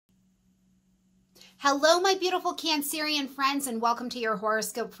Hello, my beautiful Cancerian friends, and welcome to your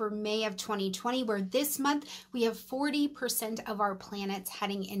horoscope for May of 2020, where this month we have 40% of our planets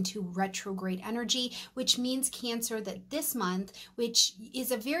heading into retrograde energy, which means, Cancer, that this month, which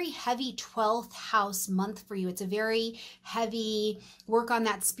is a very heavy 12th house month for you, it's a very heavy work on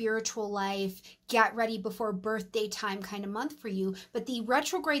that spiritual life, get ready before birthday time kind of month for you. But the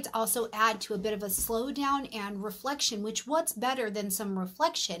retrogrades also add to a bit of a slowdown and reflection, which what's better than some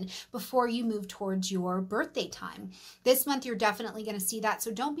reflection before you move towards your birthday time. This month, you're definitely going to see that.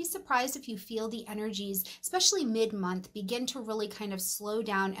 So don't be surprised if you feel the energies, especially mid-month, begin to really kind of slow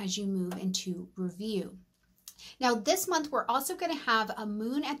down as you move into review. Now, this month, we're also going to have a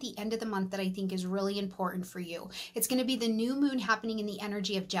moon at the end of the month that I think is really important for you. It's going to be the new moon happening in the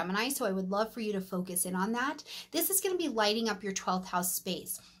energy of Gemini, so I would love for you to focus in on that. This is going to be lighting up your 12th house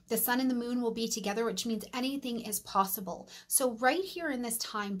space. The sun and the moon will be together, which means anything is possible. So right here in this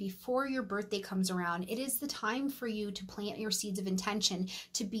time before your birthday comes around, it is the time for you to plant your seeds of intention,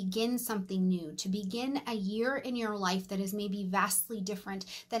 to begin something new, to begin a year in your life that is maybe vastly different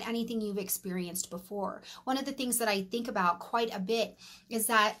than anything you've experienced before. One of the things that I think about quite a bit is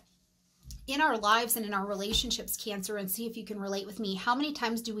that in our lives and in our relationships, Cancer, and see if you can relate with me, how many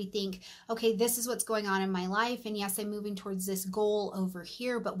times do we think, okay, this is what's going on in my life, and yes, I'm moving towards this goal over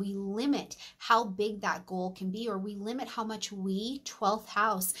here, but we limit how big that goal can be, or we limit how much we, 12th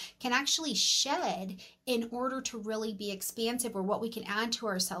house, can actually shed in order to really be expansive, or what we can add to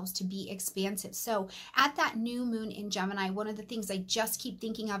ourselves to be expansive. So at that new moon in Gemini, one of the things I just keep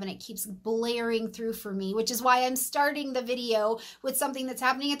thinking of, and it keeps blaring through for me, which is why I'm starting the video with something that's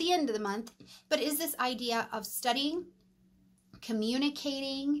happening at the end of the month, but is this idea of studying,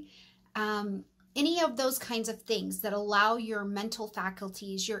 communicating, any of those kinds of things that allow your mental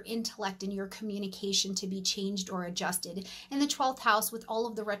faculties, your intellect, and your communication to be changed or adjusted. In the 12th house, with all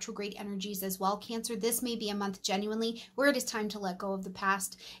of the retrograde energies as well, Cancer, this may be a month genuinely where it is time to let go of the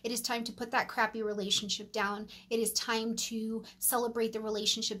past. It is time to put that crappy relationship down. It is time to celebrate the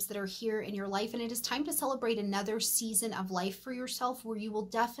relationships that are here in your life. And it is time to celebrate another season of life for yourself, where you will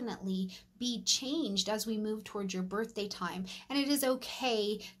definitely be changed as we move towards your birthday time. And it is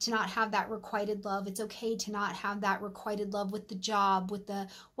okay to not have that requited love. It's okay to not have that requited love with the job, with the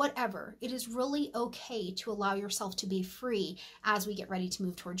whatever. It is really okay to allow yourself to be free as we get ready to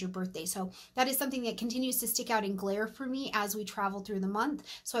move towards your birthday. So that is something that continues to stick out and glare for me as we travel through the month.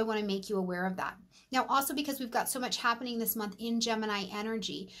 So I want to make you aware of that. Now, also because we've got so much happening this month in Gemini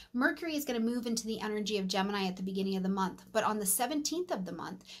energy, Mercury is going to move into the energy of Gemini at the beginning of the month. But on the 17th of the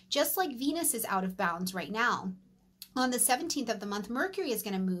month, just like Venus is out of bounds right now, on the 17th of the month, Mercury is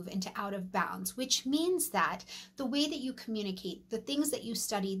going to move into out of bounds, which means that the way that you communicate, the things that you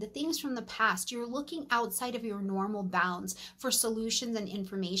study, the things from the past, you're looking outside of your normal bounds for solutions and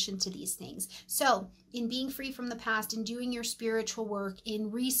information to these things. So in being free from the past, in doing your spiritual work,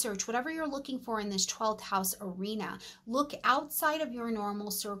 in research, whatever you're looking for in this 12th house arena, look outside of your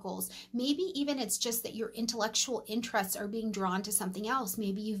normal circles. Maybe even it's just that your intellectual interests are being drawn to something else.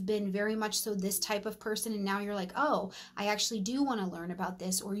 Maybe you've been very much so this type of person, and now you're like, oh, I actually do want to learn about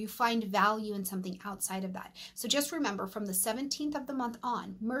this, or you find value in something outside of that. So just remember, from the 17th of the month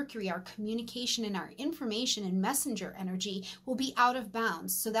on, Mercury, our communication and our information and messenger energy, will be out of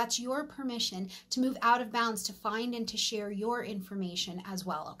bounds. So that's your permission to move out of bounds to find and to share your information as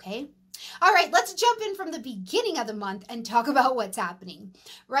well, okay? All right, let's jump in from the beginning of the month and talk about what's happening.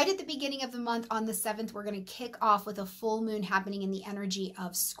 Right at the beginning of the month on the 7th, we're going to kick off with a full moon happening in the energy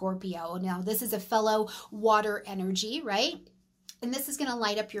of Scorpio. Now, this is a fellow water energy, right? And this is going to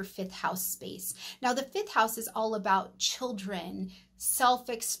light up your 5th house space. Now, the 5th house is all about children,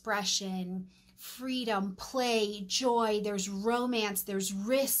 self-expression, freedom, play, joy, there's romance, there's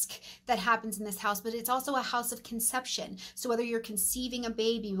risk that happens in this house, but it's also a house of conception. So whether you're conceiving a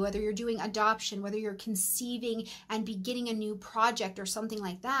baby, whether you're doing adoption, whether you're conceiving and beginning a new project or something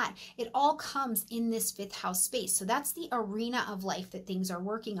like that, it all comes in this 5th house space. So that's the arena of life that things are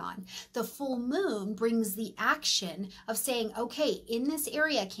working on. The full moon brings the action of saying, okay, in this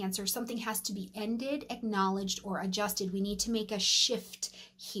area, Cancer, something has to be ended, acknowledged, or adjusted. We need to make a shift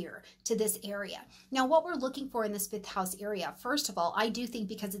here to this area. Now, what we're looking for in this 5th house area, first of all, I do think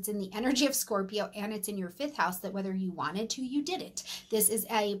because it's in the energy of Scorpio and it's in your 5th house, that whether you wanted to, you didn't. This is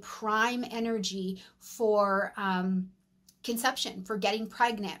a prime energy for conception, for getting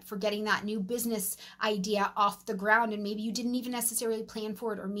pregnant, for getting that new business idea off the ground, and maybe you didn't even necessarily plan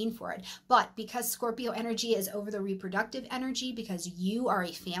for it or mean for it. But because Scorpio energy is over the reproductive energy, because you are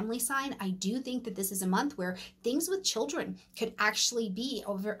a family sign, I do think that this is a month where things with children could actually be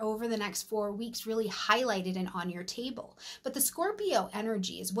over the next 4 weeks really highlighted and on your table. But the Scorpio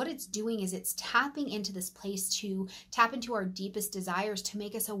energy is what it's doing is it's tapping into this place to tap into our deepest desires, to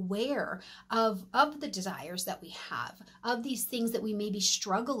make us aware of the desires that we have, of these things that we may be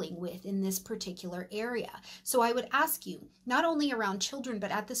struggling with in this particular area. So I would ask you, not only around children,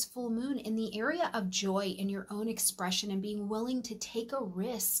 but at this full moon, in the area of joy in your own expression and being willing to take a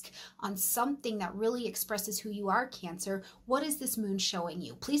risk on something that really expresses who you are, Cancer, what is this moon showing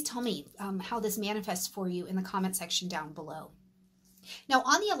you? Please tell me how this manifests for you in the comment section down below. Now,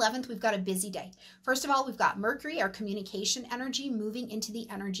 on the 11th, we've got a busy day. First of all, we've got Mercury, our communication energy, moving into the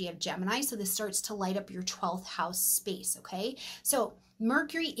energy of Gemini. So this starts to light up your 12th house space, okay? So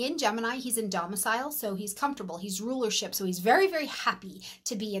Mercury in Gemini, he's in domicile, so he's comfortable. He's rulership, so he's very, very happy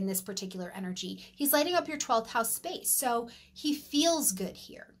to be in this particular energy. He's lighting up your 12th house space, so he feels good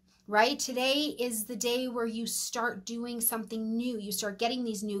here. Right? Today is the day where you start doing something new. You start getting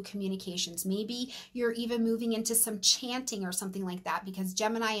these new communications. Maybe you're even moving into some chanting or something like that, because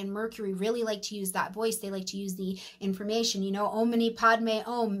Gemini and Mercury really like to use that voice. They like to use the information, you know, Om Mani Padme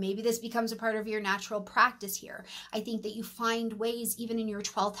Om. Maybe this becomes a part of your natural practice here. I think that you find ways even in your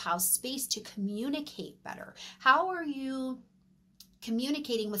 12th house space to communicate better. How are you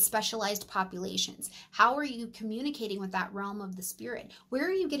communicating with specialized populations? How are you communicating with that realm of the spirit? Where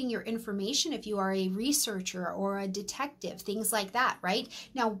are you getting your information if you are a researcher or a detective, things like that, right?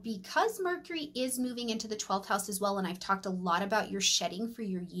 Now, because Mercury is moving into the 12th house as well, and I've talked a lot about your shedding for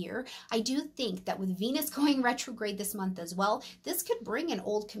your year, I do think that with Venus going retrograde this month as well, this could bring an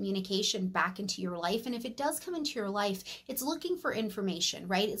old communication back into your life. And if it does come into your life, it's looking for information,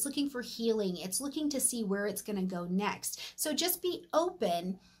 right? It's looking for healing. It's looking to see where it's going to go next. So just be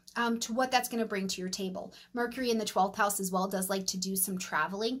open to what that's going to bring to your table. Mercury in the 12th house as well does like to do some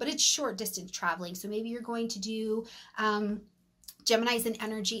traveling, but it's short distance traveling. So maybe you're going to do Gemini's an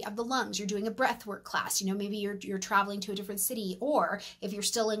energy of the lungs. You're doing a breath work class. You know, maybe you're traveling to a different city, or if you're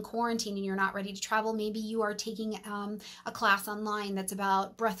still in quarantine and you're not ready to travel, maybe you are taking a class online that's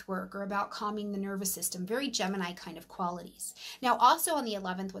about breath work or about calming the nervous system. Very Gemini kind of qualities. Now, also on the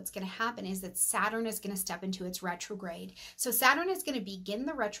 11th, what's going to happen is that Saturn is going to step into its retrograde. So Saturn is going to begin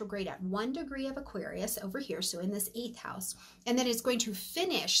the retrograde at 1 degree of Aquarius over here, so in this 8th house, and then it's going to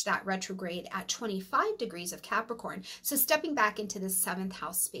finish that retrograde at 25 degrees of Capricorn. So stepping back into the 7th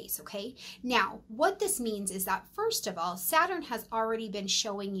house space, okay? Now, what this means is that, first of all, Saturn has already been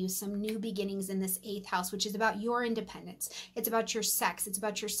showing you some new beginnings in this 8th house, which is about your independence. It's about your sex. It's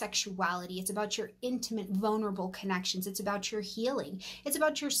about your sexuality. It's about your intimate, vulnerable connections. It's about your healing. It's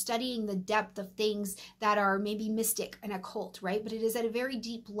about your studying the depth of things that are maybe mystic and occult, right? But it is at a very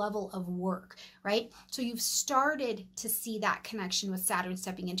deep level of work, right? So you've started to see that connection with Saturn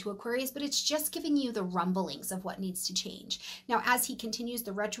stepping into Aquarius, but it's just giving you the rumblings of what needs to change. Now, as he continues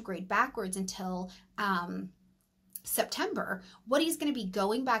the retrograde backwards until September, what he's going to be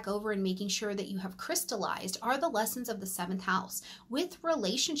going back over and making sure that you have crystallized are the lessons of the 7th house with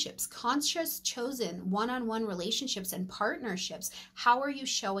relationships, conscious, chosen, one-on-one relationships and partnerships. How are you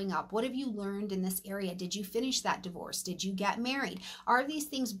showing up? What have you learned in this area? Did you finish that divorce? Did you get married? Are these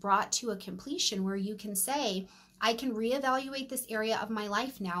things brought to a completion where you can say, I can reevaluate this area of my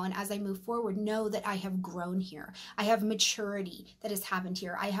life now, and as I move forward, know that I have grown here. I have maturity that has happened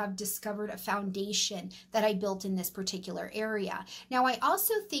here. I have discovered a foundation that I built in this particular area. Now, I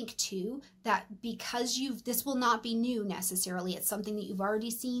also think too that because this will not be new necessarily. It's something that you've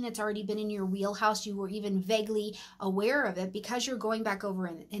already seen. It's already been in your wheelhouse. You were even vaguely aware of it. Because you're going back over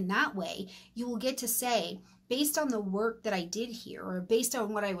in that way, you will get to say, based on the work that I did here, or based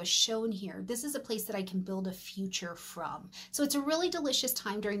on what I was shown here, this is a place that I can build a future from. So it's a really delicious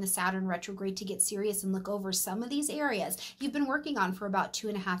time during the Saturn retrograde to get serious and look over some of these areas you've been working on for about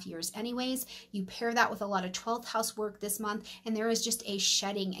 2.5 years anyways. You pair that with a lot of 12th house work this month, and there is just a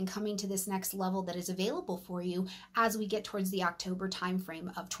shedding and coming to this next level that is available for you as we get towards the October timeframe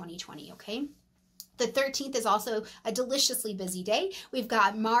of 2020, okay? The 13th is also a deliciously busy day. We've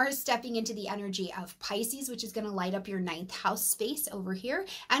got Mars stepping into the energy of Pisces, which is going to light up your 9th house space over here.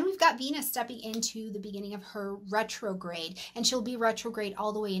 And we've got Venus stepping into the beginning of her retrograde, and she'll be retrograde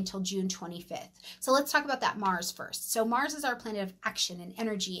all the way until June 25th. So let's talk about that Mars first. So Mars is our planet of action and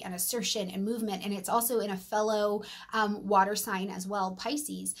energy and assertion and movement, and it's also in a fellow water sign as well,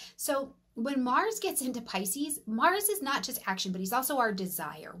 Pisces. So when Mars gets into Pisces, Mars is not just action, but he's also our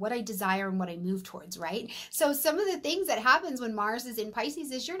desire, what I desire and what I move towards, right? So some of the things that happens when Mars is in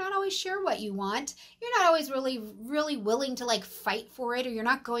Pisces is you're not always sure what you want. You're not always really willing to like fight for it, or you're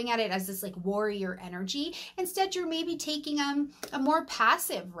not going at it as this like warrior energy. Instead, you're maybe taking a more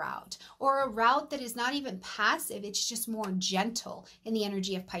passive route, or a route that is not even passive. It's just more gentle in the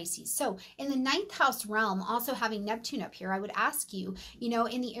energy of Pisces. So in the 9th house realm, also having Neptune up here, I would ask you, you know,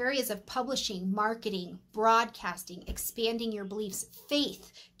 in the areas of publishing, marketing, broadcasting, expanding your beliefs,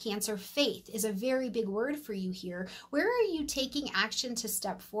 faith, Cancer, faith is a very big word for you here. Where are you taking action to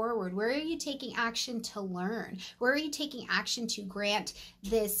step forward? Where are you taking action to learn? Where are you taking action to grant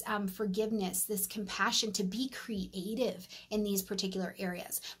this forgiveness, this compassion, to be creative in these particular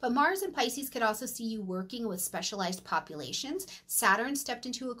areas? But Mars and Pisces could also see you working with specialized populations. Saturn stepped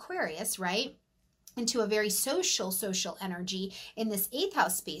into Aquarius, right? Into a very social energy in this 8th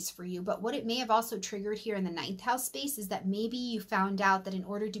house space for you. But what it may have also triggered here in the 9th house space is that maybe you found out that in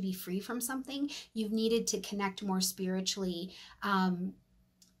order to be free from something, you've needed to connect more spiritually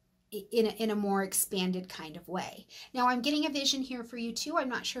in a more expanded kind of way. Now, I'm getting a vision here for you too. I'm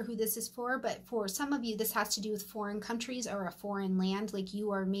not sure who this is for, but for some of you, this has to do with foreign countries or a foreign land. Like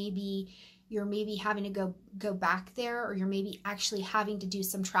you're maybe having to go back there, or you're maybe actually having to do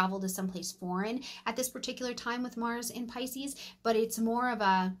some travel to someplace foreign at this particular time with Mars in Pisces, but it's more of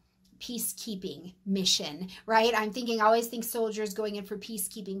a peacekeeping mission, right? I always think soldiers going in for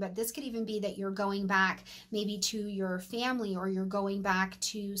peacekeeping, but this could even be that you're going back maybe to your family, or you're going back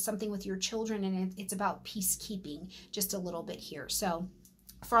to something with your children, and it's about peacekeeping just a little bit here. So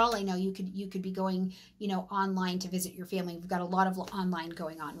for all I know, you could be going, online to visit your family. We've got a lot of online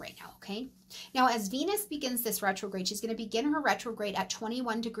going on right now, okay? Now, as Venus begins this retrograde, she's going to begin her retrograde at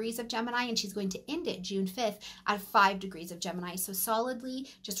 21 degrees of Gemini, and she's going to end it June 5th at 5 degrees of Gemini. So solidly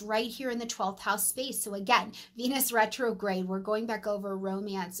just right here in the 12th house space. So again, Venus retrograde, we're going back over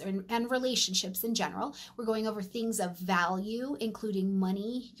romance and relationships in general. We're going over things of value, including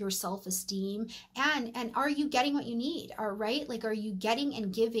money, your self-esteem, and are you getting what you need? All right? Like, are you getting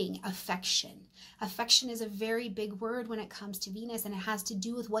and giving affection? Affection is a very big word when it comes to Venus, and it has to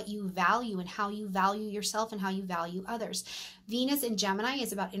do with what you value and how you value yourself and how you value others. Venus in Gemini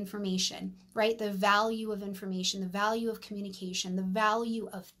is about information, right? The value of information, the value of communication, the value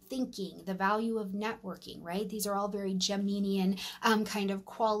of thinking, the value of networking, right? These are all very Geminian kind of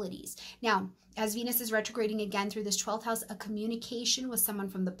qualities. Now, as Venus is retrograding again through this 12th house, a communication with someone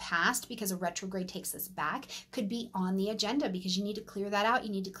from the past, because a retrograde takes us back, could be on the agenda, because you need to clear that out.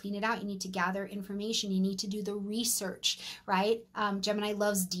 You need to clean it out. You need to gather information. You need to do the research, right? Gemini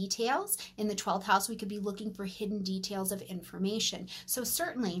loves details. In the 12th house, we could be looking for hidden details of information. So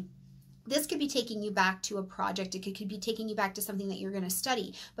certainly, this could be taking you back to a project. It could be taking you back to something that you're going to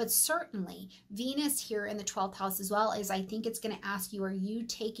study. But certainly, Venus here in the 12th house as well, is I think it's going to ask you, are you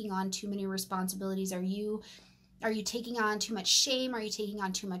taking on too many responsibilities? Are you taking on too much shame? Are you taking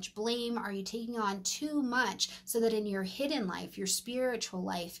on too much blame? Are you taking on too much so that in your hidden life, your spiritual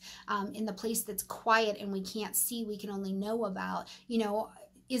life, in the place that's quiet and we can't see, we can only know about,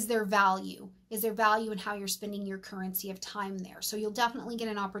 is there value? Is there value in how you're spending your currency of time there? So you'll definitely get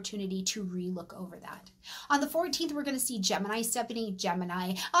an opportunity to re-look over that. On the 14th, we're going to see Gemini stepping in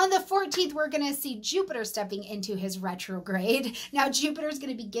Gemini. On the 14th, we're going to see Jupiter stepping into his retrograde. Now, Jupiter is going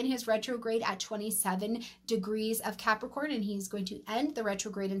to begin his retrograde at 27 degrees of Capricorn, and he's going to end the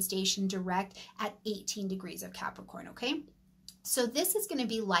retrograde in station direct at 18 degrees of Capricorn, okay? So this is going to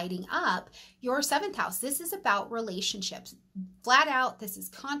be lighting up your 7th house. This is about relationships. Flat out, this is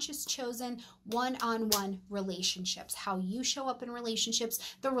conscious, chosen, one-on-one relationships. How you show up in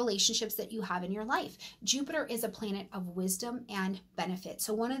relationships, the relationships that you have in your life. Jupiter is a planet of wisdom and benefit.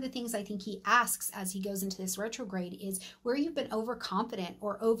 So one of the things I think he asks as he goes into this retrograde is where you've been overconfident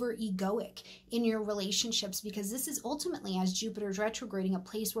or over-egoic in your relationships, because this is ultimately, as Jupiter's retrograding, a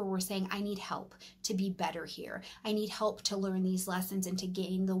place where we're saying, I need help to be better here. I need help to learn these lessons and to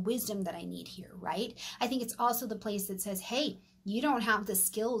gain the wisdom that I need here, right? I think it's also the place that says, hey, you don't have the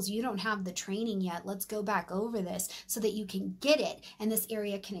skills, you don't have the training yet. Let's go back over this so that you can get it. And this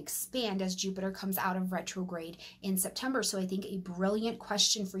area can expand as Jupiter comes out of retrograde in September. So I think a brilliant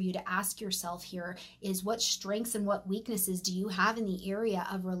question for you to ask yourself here is, what strengths and what weaknesses do you have in the area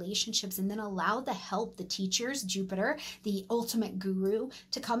of relationships? And then allow the help, the teachers, Jupiter, the ultimate guru,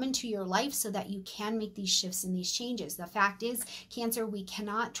 to come into your life so that you can make these shifts and these changes. The fact is, Cancer, we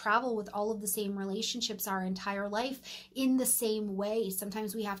cannot travel with all of the same relationships our entire life in the same same way.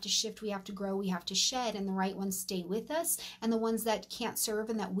 Sometimes we have to shift, we have to grow, we have to shed, and the right ones stay with us, and the ones that can't serve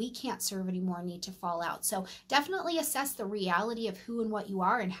and that we can't serve anymore need to fall out. So definitely assess the reality of who and what you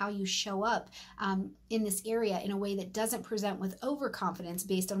are and how you show up in this area in a way that doesn't present with overconfidence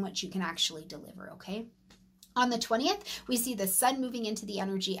based on what you can actually deliver, okay? On the 20th, we see the sun moving into the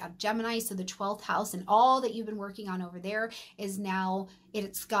energy of Gemini, so the 12th house, and all that you've been working on over there is now,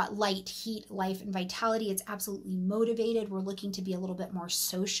 it's got light, heat, life, and vitality. It's absolutely motivated. We're looking to be a little bit more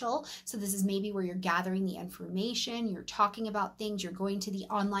social. So this is maybe where you're gathering the information, you're talking about things, you're going to the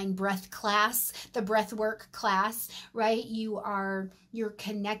online breath class, the breath work class, right? You're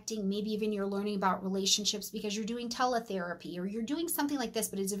connecting, maybe even you're learning about relationships because you're doing teletherapy or you're doing something like this,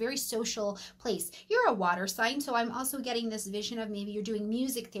 but it's a very social place. You're a water sign, so I'm also getting this vision of maybe you're doing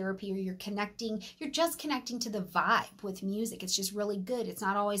music therapy or you're just connecting to the vibe with music. It's just really good. It's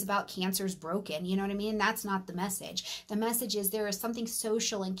not always about Cancer's broken, you know what I mean? That's not the message. The message is there is something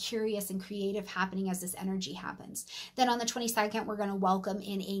social and curious and creative happening as this energy happens. Then on the 22nd, we're going to welcome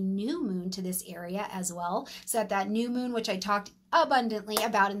in a new moon to this area as well. So at that new moon, which I talked abundantly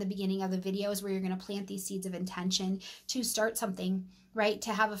about in the beginning of the video, is where you're going to plant these seeds of intention to start something, right?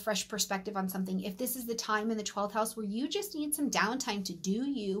 To have a fresh perspective on something. If this is the time in the 12th house where you just need some downtime to do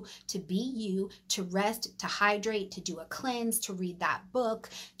you, to be you, to rest, to hydrate, to do a cleanse, to read that book,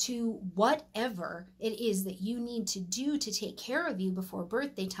 to whatever it is that you need to do to take care of you before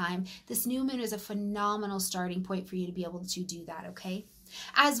birthday time, this new moon is a phenomenal starting point for you to be able to do that, okay?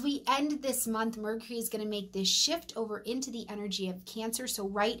 As we end this month, Mercury is going to make this shift over into the energy of Cancer, so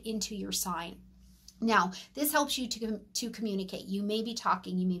right into your sign. Now, this helps you to communicate. You may be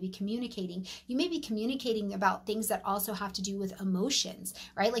talking, you may be communicating about things that also have to do with emotions,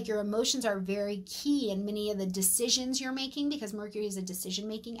 right? Like your emotions are very key in many of the decisions you're making because Mercury is a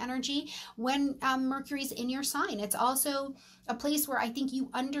decision-making energy. When Mercury's in your sign, it's also a place where I think you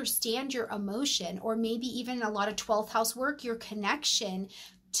understand your emotion, or maybe even a lot of 12th house work, your connection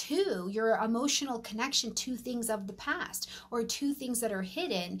to your emotional connection to things of the past or to things that are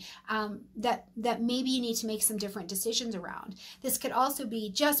hidden that maybe you need to make some different decisions around. This could also be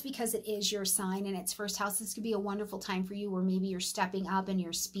just because it is your sign and it's first house. This could be a wonderful time for you where maybe you're stepping up and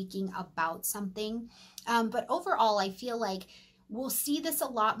you're speaking about something. But overall, I feel like we'll see this a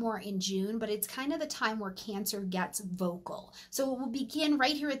lot more in June, but it's kind of the time where Cancer gets vocal. So it will begin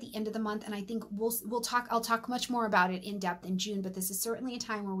right here at the end of the month, and I think I'll talk much more about it in depth in June, but this is certainly a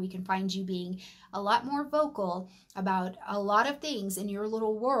time where we can find you being a lot more vocal about a lot of things in your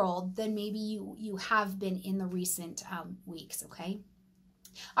little world than maybe you have been in the recent weeks, okay?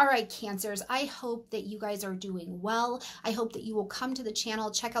 All right, Cancers, I hope that you guys are doing well. I hope that you will come to the channel,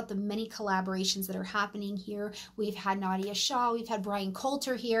 check out the many collaborations that are happening here. We've had Nadia Shaw, we've had Brian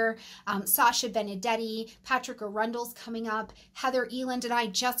Coulter here, Sasha Benedetti, Patrick Arundel's coming up, Heather Eland and I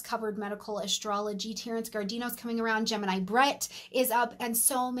just covered medical astrology, Terrence Gardino's coming around, Gemini Brett is up, and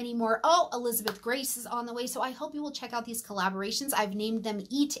so many more. Oh, Elizabeth Grace is on the way, so I hope you will check out these collaborations. I've named them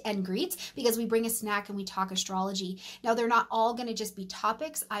Eat and Greets because we bring a snack and we talk astrology. Now, they're not all going to just be topics.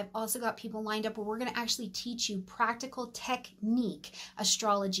 I've also got people lined up where we're going to actually teach you practical technique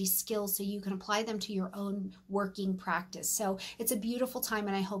astrology skills so you can apply them to your own working practice. So it's a beautiful time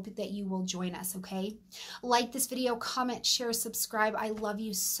and I hope that you will join us, okay? Like this video, comment, share, subscribe. I love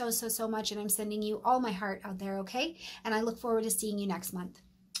you so, so, so much and I'm sending you all my heart out there, okay? And I look forward to seeing you next month.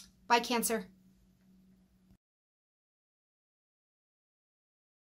 Bye, Cancer.